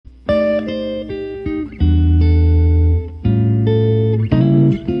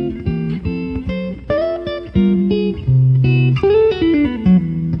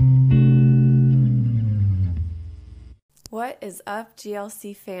up,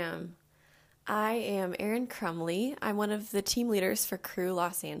 GLC fam? I am Erin Crumley. I'm one of the team leaders for Crew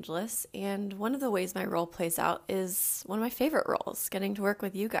Los Angeles, and one of the ways my role plays out is one of my favorite roles, getting to work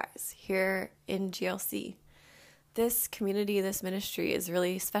with you guys here in GLC. This community, this ministry is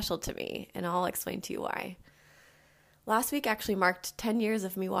really special to me, and I'll explain to you why. Last week actually marked 10 years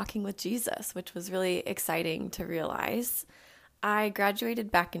of me walking with Jesus, which was really exciting to realize. I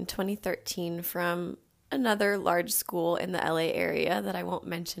graduated back in 2013 from another large school in the LA area that I won't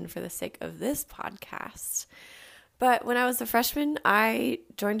mention for the sake of this podcast. But when I was a freshman, I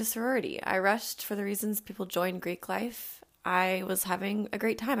joined a sorority. I rushed for the reasons people join Greek life. I was having a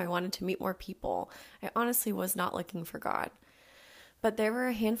great time. I wanted to meet more people. I honestly was not looking for God. But there were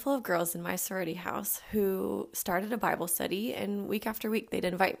a handful of girls in my sorority house who started a Bible study, and week after week they'd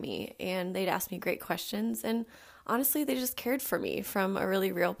invite me and they'd ask me great questions, and honestly they just cared for me from a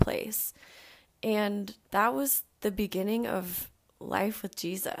really real place. And that was the beginning of life with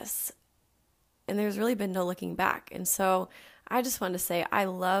Jesus. And there's really been no looking back. And so I just want to say, I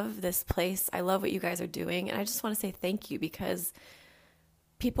love this place. I love what you guys are doing. And I just want to say thank you, because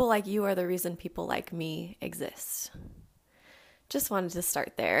people like you are the reason people like me exist. Just wanted to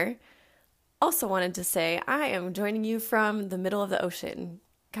start there. Also wanted to say, I am joining you from the middle of the ocean,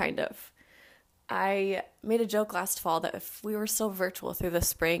 kind of. I made a joke last fall that if we were still virtual through the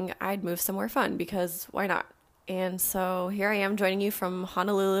spring, I'd move somewhere fun, because why not? And so here I am joining you from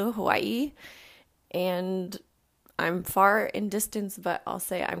Honolulu, Hawaii, and I'm far in distance, but I'll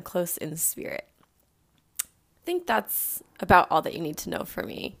say I'm close in spirit. I think that's about all that you need to know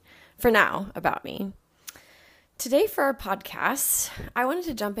for now, about me. Today for our podcast, I wanted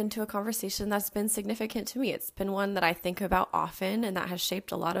to jump into a conversation that's been significant to me. It's been one that I think about often, and that has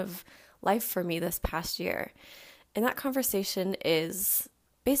shaped a lot of life for me this past year. And that conversation is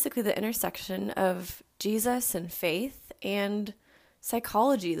basically the intersection of Jesus and faith and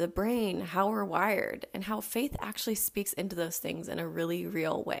psychology, the brain, how we're wired, and how faith actually speaks into those things in a really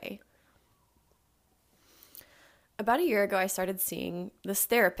real way. About a year ago, I started seeing this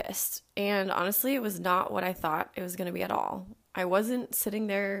therapist, and honestly, it was not what I thought it was going to be at all. I wasn't sitting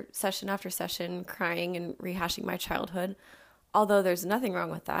there session after session crying and rehashing my childhood, although there's nothing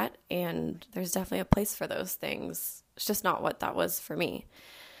wrong with that, and there's definitely a place for those things. It's just not what that was for me.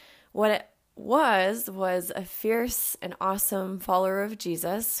 What it was a fierce and awesome follower of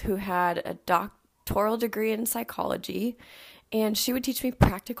Jesus who had a doctoral degree in psychology, and she would teach me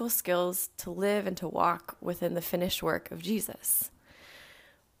practical skills to live and to walk within the finished work of Jesus.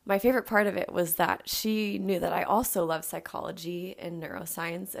 My favorite part of it was that she knew that I also love psychology and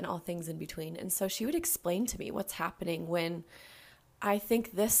neuroscience and all things in between. And so she would explain to me what's happening when I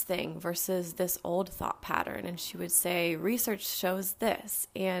think this thing versus this old thought pattern. And she would say, research shows this.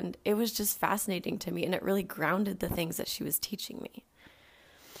 And it was just fascinating to me, and it really grounded the things that she was teaching me.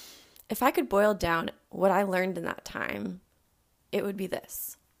 If I could boil down what I learned in that time, it would be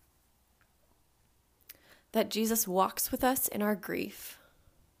this: that Jesus walks with us in our grief,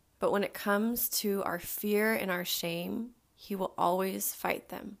 but when it comes to our fear and our shame, he will always fight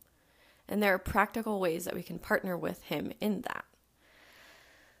them. And there are practical ways that we can partner with him in that.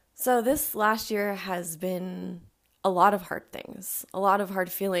 So this last year has been a lot of hard things, a lot of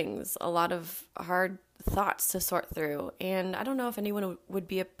hard feelings, a lot of hard thoughts to sort through. And I don't know if anyone would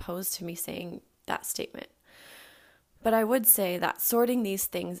be opposed to me saying that statement. But I would say that sorting these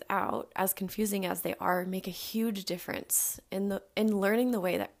things out, as confusing as they are, make a huge difference in learning the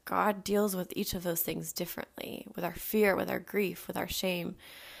way that God deals with each of those things differently, with our fear, with our grief, with our shame.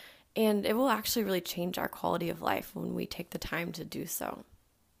 And it will actually really change our quality of life when we take the time to do so.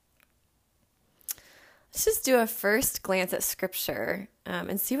 Let's just do a first glance at Scripture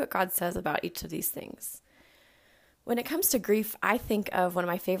and see what God says about each of these things. When it comes to grief, I think of one of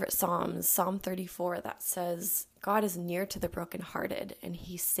my favorite Psalms, Psalm 34, that says, God is near to the brokenhearted, and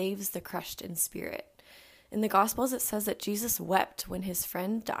he saves the crushed in spirit. In the Gospels, it says that Jesus wept when his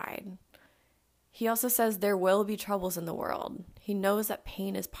friend died. He also says there will be troubles in the world. He knows that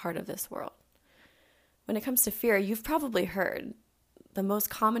pain is part of this world. When it comes to fear, you've probably heard the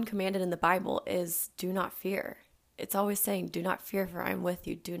most common commanded in the Bible is do not fear. It's always saying, do not fear, for I am with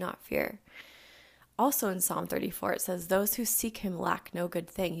you. Do not fear. Also in Psalm 34, it says, those who seek him lack no good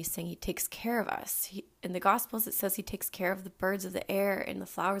thing. He's saying he takes care of us. In the Gospels, it says he takes care of the birds of the air and the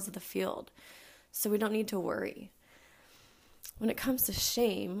flowers of the field. So we don't need to worry. When it comes to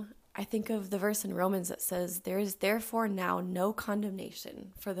shame, I think of the verse in Romans that says, there is therefore now no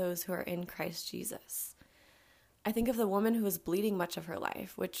condemnation for those who are in Christ Jesus. I think of the woman who was bleeding much of her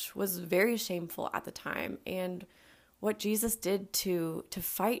life, which was very shameful at the time, and what Jesus did to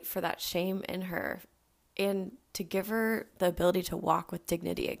fight for that shame in her and to give her the ability to walk with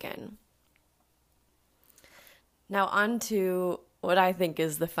dignity again. Now on to what I think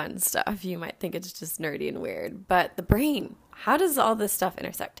is the fun stuff. You might think it's just nerdy and weird, but the brain, how does all this stuff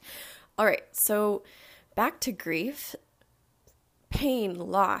intersect? All right, so back to grief, pain,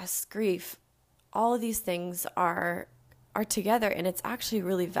 loss, grief, all of these things are together, and it's actually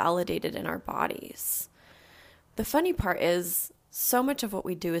really validated in our bodies. The funny part is so much of what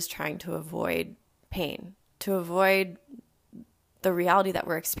we do is trying to avoid pain, to avoid the reality that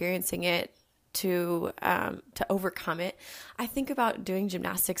we're experiencing it, to overcome it. I think about doing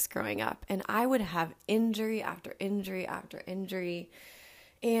gymnastics growing up, and I would have injury after injury after injury,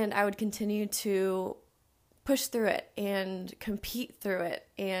 and I would continue to push through it and compete through it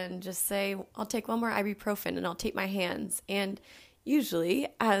and just say, I'll take one more ibuprofen and I'll tape my hands. And usually,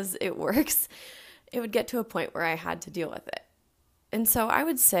 as it works, it would get to a point where I had to deal with it. And so I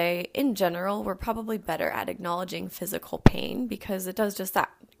would say, in general, we're probably better at acknowledging physical pain because it does just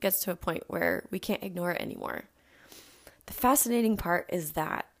that. It gets to a point where we can't ignore it anymore. The fascinating part is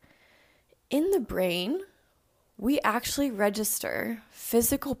that in the brain, we actually register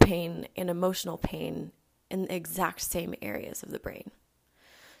physical pain and emotional pain in the exact same areas of the brain.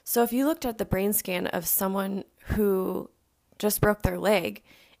 So if you looked at the brain scan of someone who just broke their leg,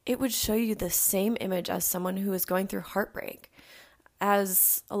 it would show you the same image as someone who is going through heartbreak,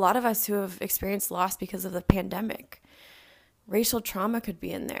 as a lot of us who have experienced loss because of the pandemic. Racial trauma could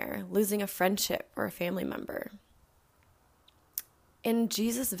be in there, losing a friendship or a family member. And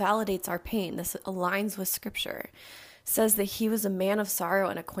Jesus validates our pain. This aligns with Scripture. It says that he was a man of sorrow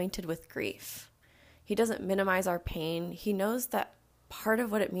and acquainted with grief. He doesn't minimize our pain. He knows that part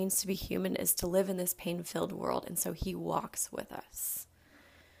of what it means to be human is to live in this pain-filled world, and so he walks with us.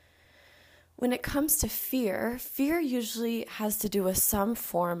 When it comes to fear, fear usually has to do with some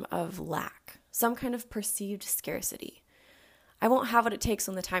form of lack, some kind of perceived scarcity. I won't have what it takes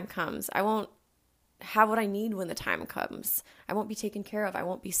when the time comes. I won't have what I need when the time comes. I won't be taken care of. I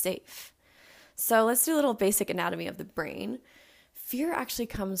won't be safe. So let's do a little basic anatomy of the brain. Fear actually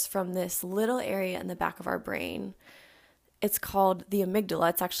comes from this little area in the back of our brain. It's called the amygdala.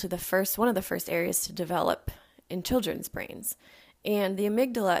 It's actually one of the first areas to develop in children's brains. And the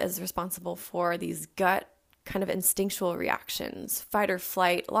amygdala is responsible for these gut kind of instinctual reactions, fight or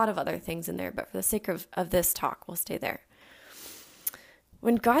flight, a lot of other things in there. But for the sake of this talk, we'll stay there.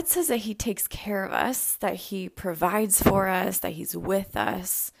 When God says that he takes care of us, that he provides for us, that he's with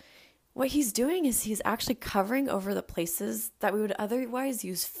us, what he's doing is he's actually covering over the places that we would otherwise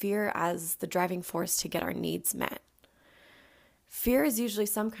use fear as the driving force to get our needs met. Fear is usually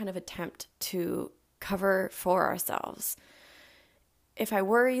some kind of attempt to cover for ourselves. If I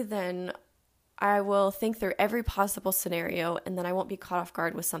worry, then I will think through every possible scenario, and then I won't be caught off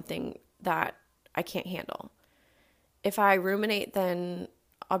guard with something that I can't handle. If I ruminate, then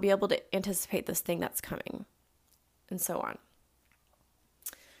I'll be able to anticipate this thing that's coming, and so on.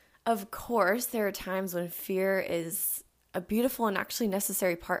 Of course, there are times when fear is a beautiful and actually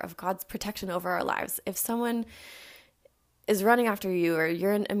necessary part of God's protection over our lives. If someone is running after you or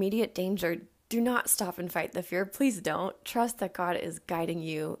you're in immediate danger, do not stop and fight the fear. Please don't. Trust that God is guiding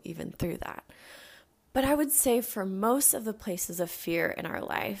you even through that. But I would say for most of the places of fear in our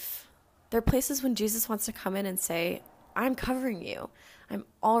life, there are places when Jesus wants to come in and say, I'm covering you. I'm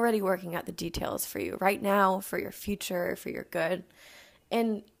already working out the details for you right now, for your future, for your good.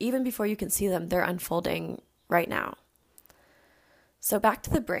 And even before you can see them, they're unfolding right now. So back to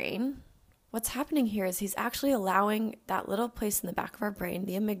the brain. What's happening here is he's actually allowing that little place in the back of our brain,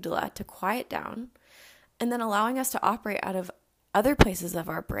 the amygdala, to quiet down, and then allowing us to operate out of other places of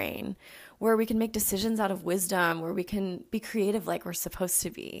our brain where we can make decisions out of wisdom, where we can be creative like we're supposed to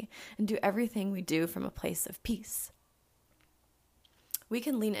be, and do everything we do from a place of peace. We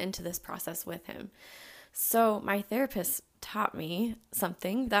can lean into this process with him. So my therapist taught me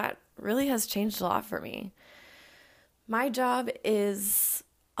something that really has changed a lot for me. My job is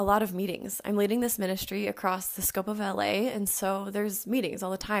a lot of meetings. I'm leading this ministry across the scope of LA, and so there's meetings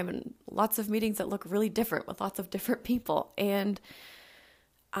all the time and lots of meetings that look really different with lots of different people. And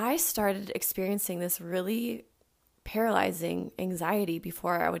I started experiencing this really paralyzing anxiety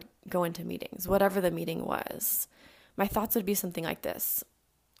before I would go into meetings, whatever the meeting was. My thoughts would be something like this.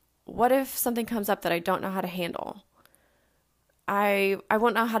 What if something comes up that I don't know how to handle? I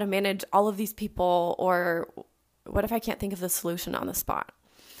won't know how to manage all of these people, or what if I can't think of the solution on the spot?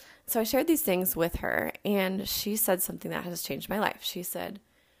 So I shared these things with her, and she said something that has changed my life. She said,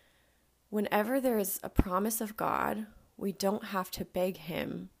 whenever there is a promise of God, we don't have to beg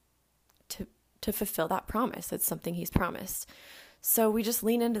him to fulfill that promise. It's something he's promised. So we just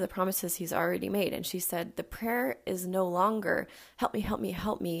lean into the promises he's already made. And she said, the prayer is no longer help me, help me,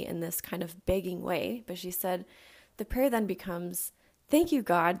 help me in this kind of begging way. But she said, the prayer then becomes, thank you,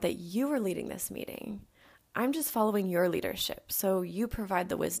 God, that you are leading this meeting. I'm just following your leadership. So you provide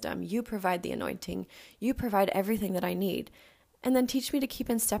the wisdom, you provide the anointing, you provide everything that I need. And then teach me to keep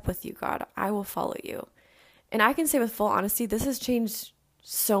in step with you, God. I will follow you. And I can say with full honesty, this has changed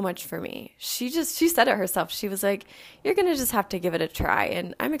so much for me. She said it herself. She was like, you're going to just have to give it a try.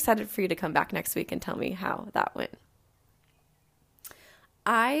 And I'm excited for you to come back next week and tell me how that went.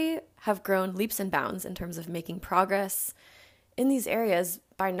 I have grown leaps and bounds in terms of making progress in these areas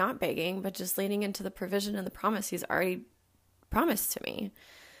by not begging, but just leaning into the provision and the promise he's already promised to me.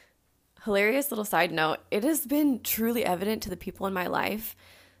 Hilarious little side note, it has been truly evident to the people in my life.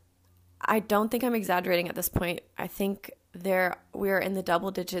 I don't think I'm exaggerating at this point. I think we are in the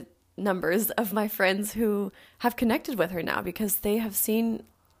double-digit numbers of my friends who have connected with her now because they have seen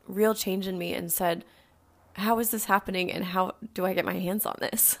real change in me and said, how is this happening and how do I get my hands on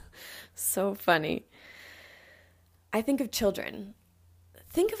this? So funny. I think of children.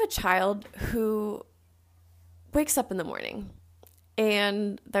 Think of a child who wakes up in the morning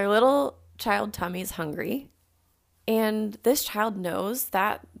and their little child tummy is hungry. And this child knows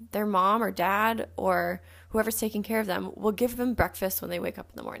that their mom or dad or whoever's taking care of them will give them breakfast when they wake up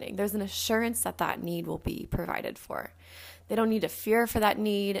in the morning. There's an assurance that that need will be provided for. They don't need to fear for that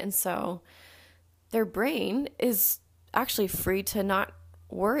need. And so their brain is actually free to not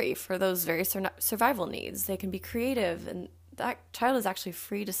worry for those very survival needs. They can be creative, and that child is actually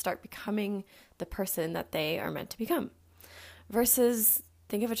free to start becoming the person that they are meant to become. Versus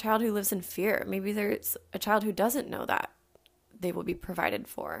think of a child who lives in fear. Maybe there's a child who doesn't know that they will be provided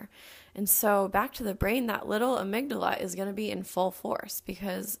for. And so back to the brain, that little amygdala is going to be in full force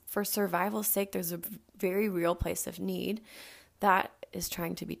because for survival's sake, there's a very real place of need that is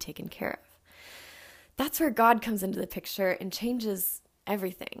trying to be taken care of. That's where God comes into the picture and changes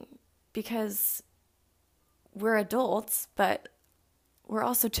everything because we're adults, but we're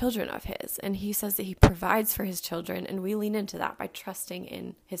also children of his. And he says that he provides for his children, and we lean into that by trusting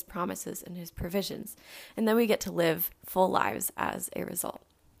in his promises and his provisions. And then we get to live full lives as a result.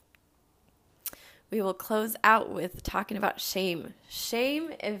 We will close out with talking about shame.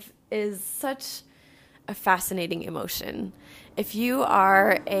 Shame is such a fascinating emotion. If you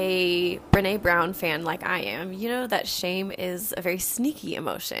are a Brené Brown fan like I am, you know that shame is a very sneaky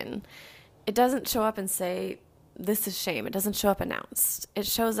emotion. It doesn't show up and say, this is shame. It doesn't show up announced. It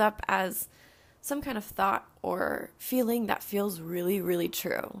shows up as some kind of thought or feeling that feels really, really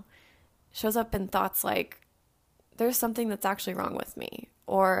true. It shows up in thoughts like, there's something that's actually wrong with me,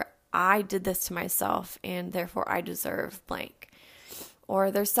 or I did this to myself and therefore I deserve blank,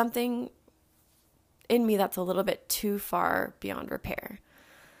 or there's something in me that's a little bit too far beyond repair.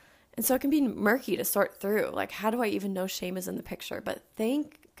 And so it can be murky to sort through. Like, how do I even know shame is in the picture? But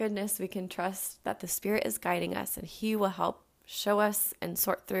thank goodness we can trust that the Spirit is guiding us and he will help show us and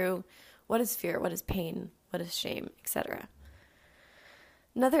sort through what is fear, what is pain, what is shame, etc.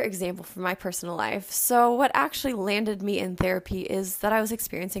 Another example from my personal life. So what actually landed me in therapy is that I was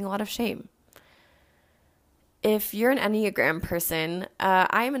experiencing a lot of shame. If you're an Enneagram person,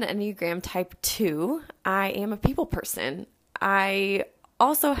 I am an Enneagram type 2. I am a people person. I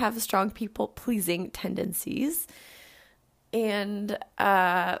also have strong people-pleasing tendencies. And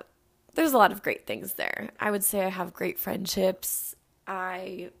there's a lot of great things there. I would say I have great friendships.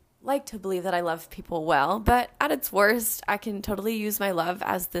 I like to believe that I love people well, but at its worst, I can totally use my love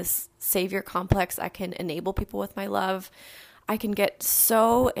as this savior complex. I can enable people with my love. I can get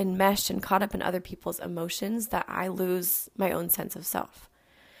so enmeshed and caught up in other people's emotions that I lose my own sense of self.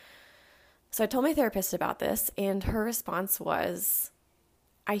 So I told my therapist about this, and her response was,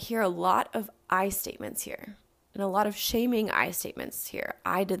 I hear a lot of I statements here, and a lot of shaming I statements here.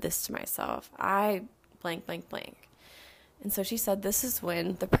 I did this to myself. I blank, blank, blank. And so she said, this is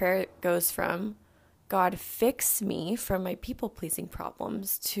when the prayer goes from, God, fix me from my people-pleasing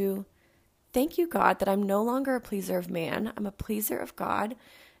problems, to thank you, God, that I'm no longer a pleaser of man. I'm a pleaser of God,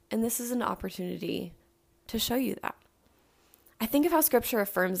 and this is an opportunity to show you that. I think of how Scripture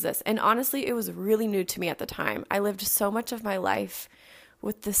affirms this, and honestly, it was really new to me at the time. I lived so much of my life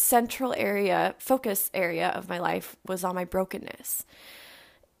with the central focus area of my life was on my brokenness.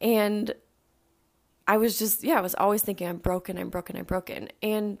 And I was I was always thinking, I'm broken, I'm broken, I'm broken.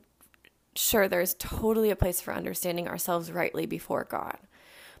 And sure, there's totally a place for understanding ourselves rightly before God.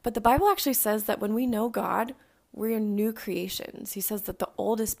 But the Bible actually says that when we know God, we're new creations. He says that the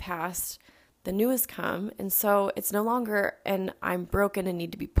old is past, the new has come. And so it's no longer an I'm broken and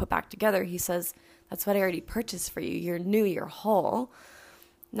need to be put back together. He says That's what I already purchased for you. You're new, you're whole.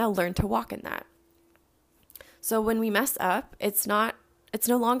 Now learn to walk in that. So when we mess up, it's no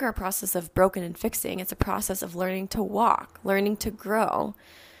longer a process of broken and fixing. It's a process of learning to walk, learning to grow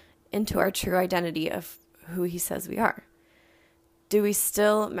into our true identity of who he says we are. Do we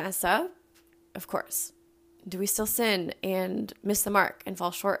still mess up? Of course. Do we still sin and miss the mark and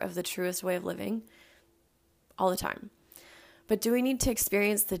fall short of the truest way of living? All the time. But do we need to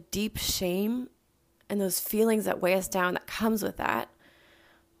experience the deep shame and those feelings that weigh us down that comes with that?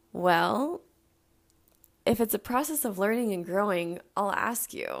 Well, if it's a process of learning and growing, I'll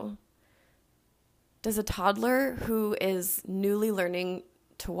ask you, does a toddler who is newly learning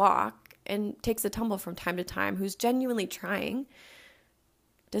to walk and takes a tumble from time to time, who's genuinely trying,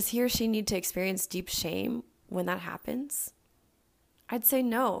 does he or she need to experience deep shame when that happens? I'd say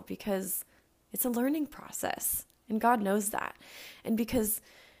no, because it's a learning process, and God knows that. And because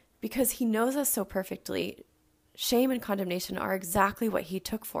he knows us so perfectly, shame and condemnation are exactly what he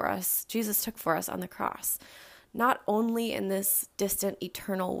took for us, Jesus took for us on the cross. Not only in this distant,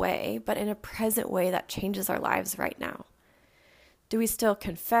 eternal way, but in a present way that changes our lives right now. Do we still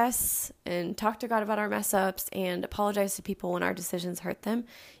confess and talk to God about our mess ups and apologize to people when our decisions hurt them?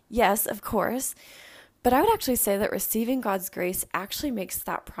 Yes, of course. But I would actually say that receiving God's grace actually makes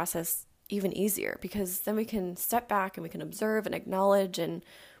that process even easier, because then we can step back and we can observe and acknowledge and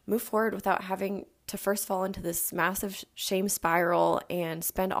move forward without having to first fall into this massive shame spiral and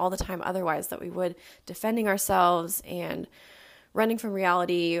spend all the time otherwise that we would defending ourselves and running from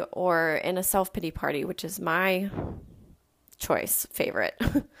reality or in a self-pity party, which is my choice favorite.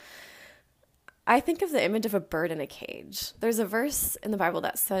 I think of the image of a bird in a cage. There's a verse in the Bible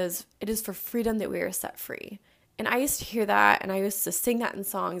that says, "It is for freedom that we are set free." And I used to hear that, and I used to sing that in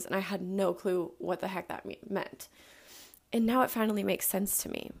songs, and I had no clue what the heck that meant. And now it finally makes sense to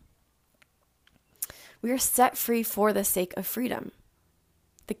me. We are set free for the sake of freedom.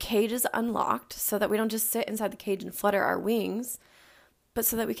 The cage is unlocked so that we don't just sit inside the cage and flutter our wings, but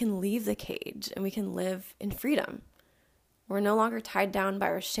so that we can leave the cage and we can live in freedom. We're no longer tied down by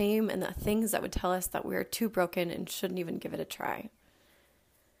our shame and the things that would tell us that we're too broken and shouldn't even give it a try.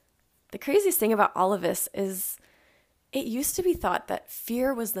 The craziest thing about all of this is it used to be thought that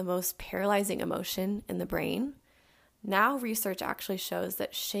fear was the most paralyzing emotion in the brain. Now research actually shows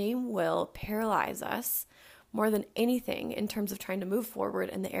that shame will paralyze us more than anything in terms of trying to move forward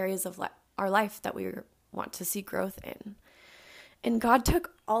in the areas of our life that we want to see growth in. And God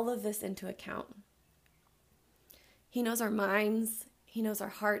took all of this into account. He knows our minds, he knows our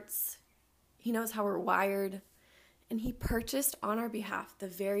hearts, he knows how we're wired, and he purchased on our behalf the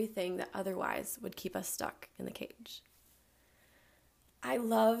very thing that otherwise would keep us stuck in the cage. I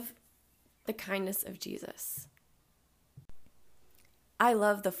love the kindness of Jesus. I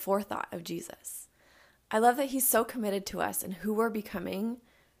love the forethought of Jesus. I love that he's so committed to us and who we're becoming,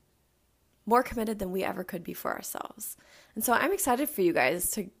 more committed than we ever could be for ourselves. And so I'm excited for you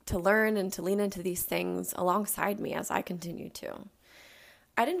guys to learn and to lean into these things alongside me as I continue to.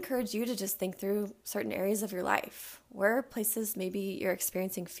 I'd encourage you to just think through certain areas of your life. Where are places maybe you're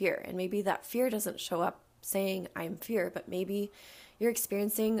experiencing fear? And maybe that fear doesn't show up saying, "I'm fear," but maybe you're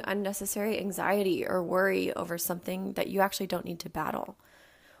experiencing unnecessary anxiety or worry over something that you actually don't need to battle.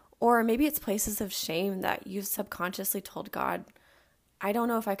 Or maybe it's places of shame that you've subconsciously told God, "I don't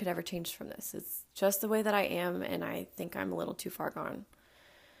know if I could ever change from this. It's just the way that I am, and I think I'm a little too far gone."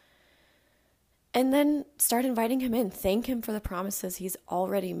 And then start inviting him in. Thank him for the promises he's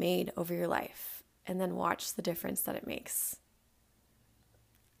already made over your life, and then watch the difference that it makes.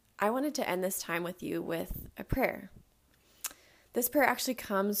 I wanted to end this time with you with a prayer. This prayer actually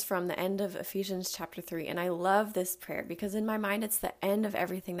comes from the end of Ephesians chapter 3, and I love this prayer because in my mind it's the end of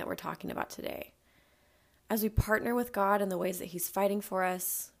everything that we're talking about today. As we partner with God in the ways that he's fighting for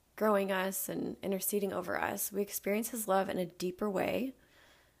us, growing us, and interceding over us, we experience his love in a deeper way,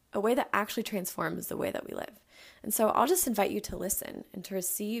 a way that actually transforms the way that we live. And so I'll just invite you to listen and to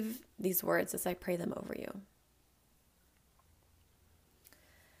receive these words as I pray them over you.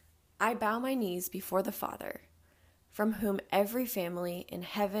 I bow my knees before the Father, from whom every family in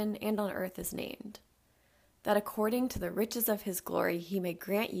heaven and on earth is named, that according to the riches of his glory he may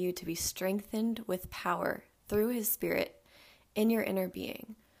grant you to be strengthened with power through his Spirit in your inner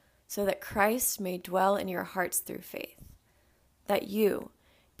being, so that Christ may dwell in your hearts through faith, that you,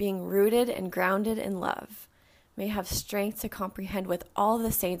 being rooted and grounded in love, may have strength to comprehend with all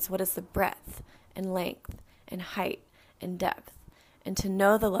the saints what is the breadth and length and height and depth, and to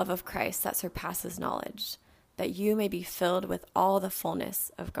know the love of Christ that surpasses knowledge, that you may be filled with all the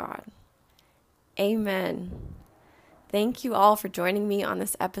fullness of God. Amen. Thank you all for joining me on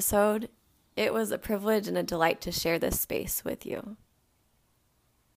this episode. It was a privilege and a delight to share this space with you.